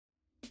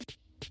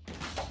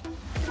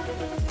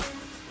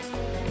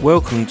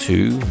Welcome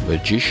to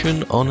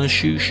Magician on a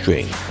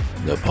Shoestring,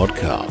 the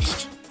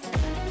podcast,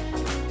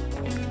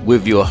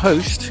 with your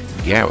host,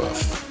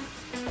 Gareth.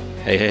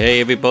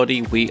 Hey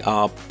everybody, we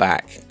are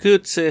back.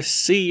 Good to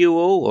see you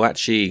all, or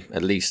actually,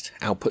 at least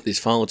output this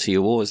file to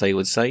you all, as they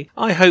would say.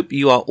 I hope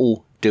you are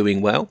all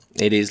doing well.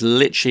 It is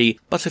literally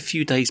but a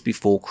few days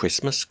before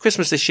Christmas.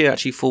 Christmas this year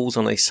actually falls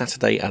on a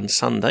Saturday and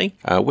Sunday.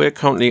 We're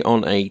currently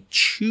on a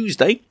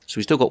Tuesday, so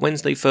we've still got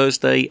Wednesday,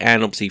 Thursday,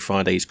 and obviously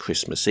Friday's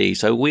Christmas Eve.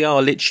 So we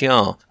are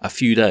literally a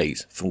few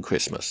days from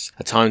Christmas.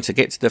 A time to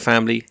get to the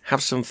family,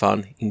 have some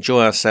fun,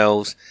 enjoy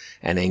ourselves,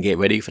 and then get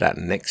ready for that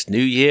next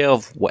new year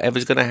of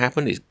whatever's going to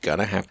happen is going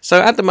to happen.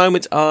 So at the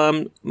moment,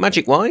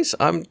 magic-wise,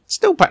 I'm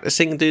still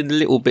practicing doing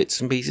little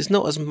bits and pieces.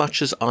 Not as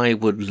much as I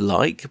would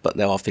like, but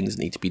there are things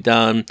that need to be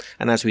done.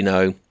 And as we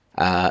know,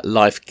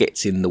 life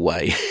gets in the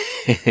way.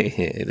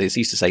 They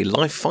used to say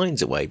life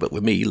finds a way, but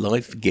with me,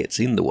 life gets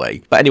in the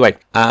way. But anyway,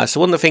 so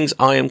one of the things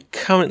I am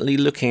currently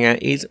looking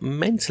at is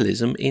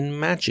mentalism in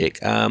magic.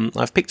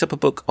 I've picked up a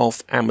book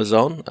off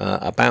Amazon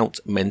about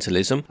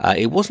mentalism.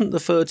 It wasn't the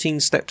 13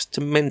 Steps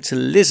to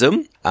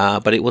Mentalism,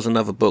 but it was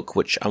another book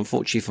which,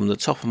 unfortunately, from the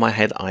top of my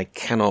head, I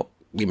cannot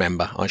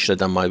remember. I should have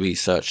done my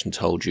research and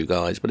told you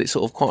guys, but it's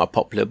sort of quite a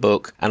popular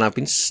book, and I've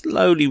been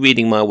slowly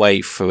reading my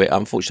way through it.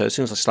 Unfortunately, as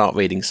soon as I start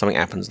reading, something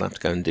happens and I have to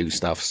go and do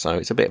stuff, so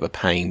it's a bit of a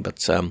pain,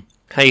 but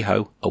hey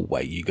ho,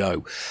 away you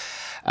go.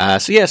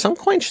 So I'm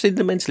quite interested in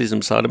the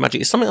mentalism side of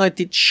magic. It's something I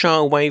did shy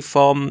away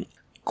from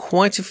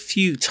quite a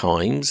few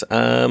times.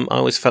 I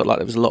always felt like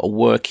there was a lot of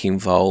work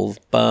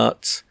involved,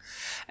 but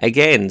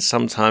again,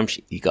 sometimes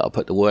you got to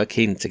put the work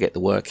in to get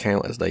the work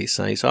out, as they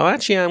say. So I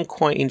actually am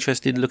quite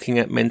interested in looking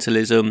at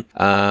mentalism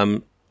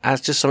as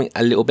just something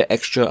a little bit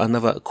extra,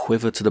 another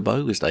quiver to the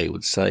bow, as they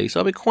would say. So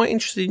I'd be quite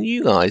interested in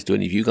you guys. Do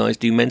any of you guys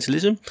do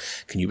mentalism?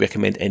 Can you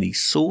recommend any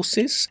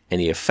sources,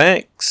 any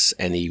effects,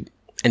 any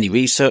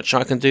research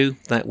I can do?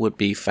 That would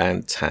be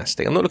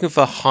fantastic. I'm not looking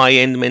for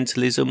high-end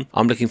mentalism.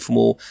 I'm looking for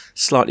more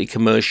slightly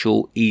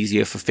commercial,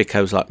 easier for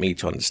thickos like me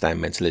to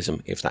understand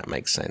mentalism, if that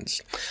makes sense.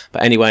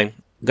 But anyway,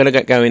 I'm going to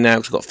get going now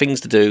because I've got things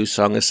to do,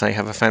 so I'm going to say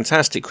have a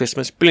fantastic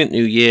Christmas, brilliant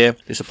New Year.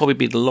 This will probably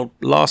be the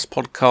last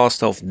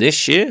podcast of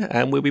this year,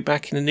 and we'll be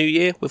back in the new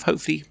year with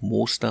hopefully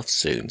more stuff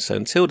soon. So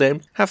until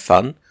then, have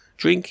fun,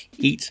 drink,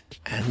 eat,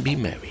 and be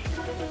merry.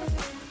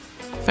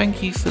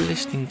 Thank you for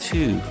listening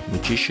to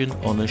Magician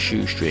on a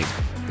Shoestring,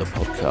 the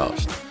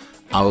podcast.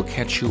 I will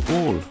catch you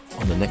all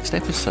on the next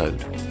episode.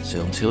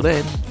 So until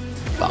then,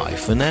 bye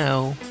for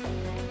now.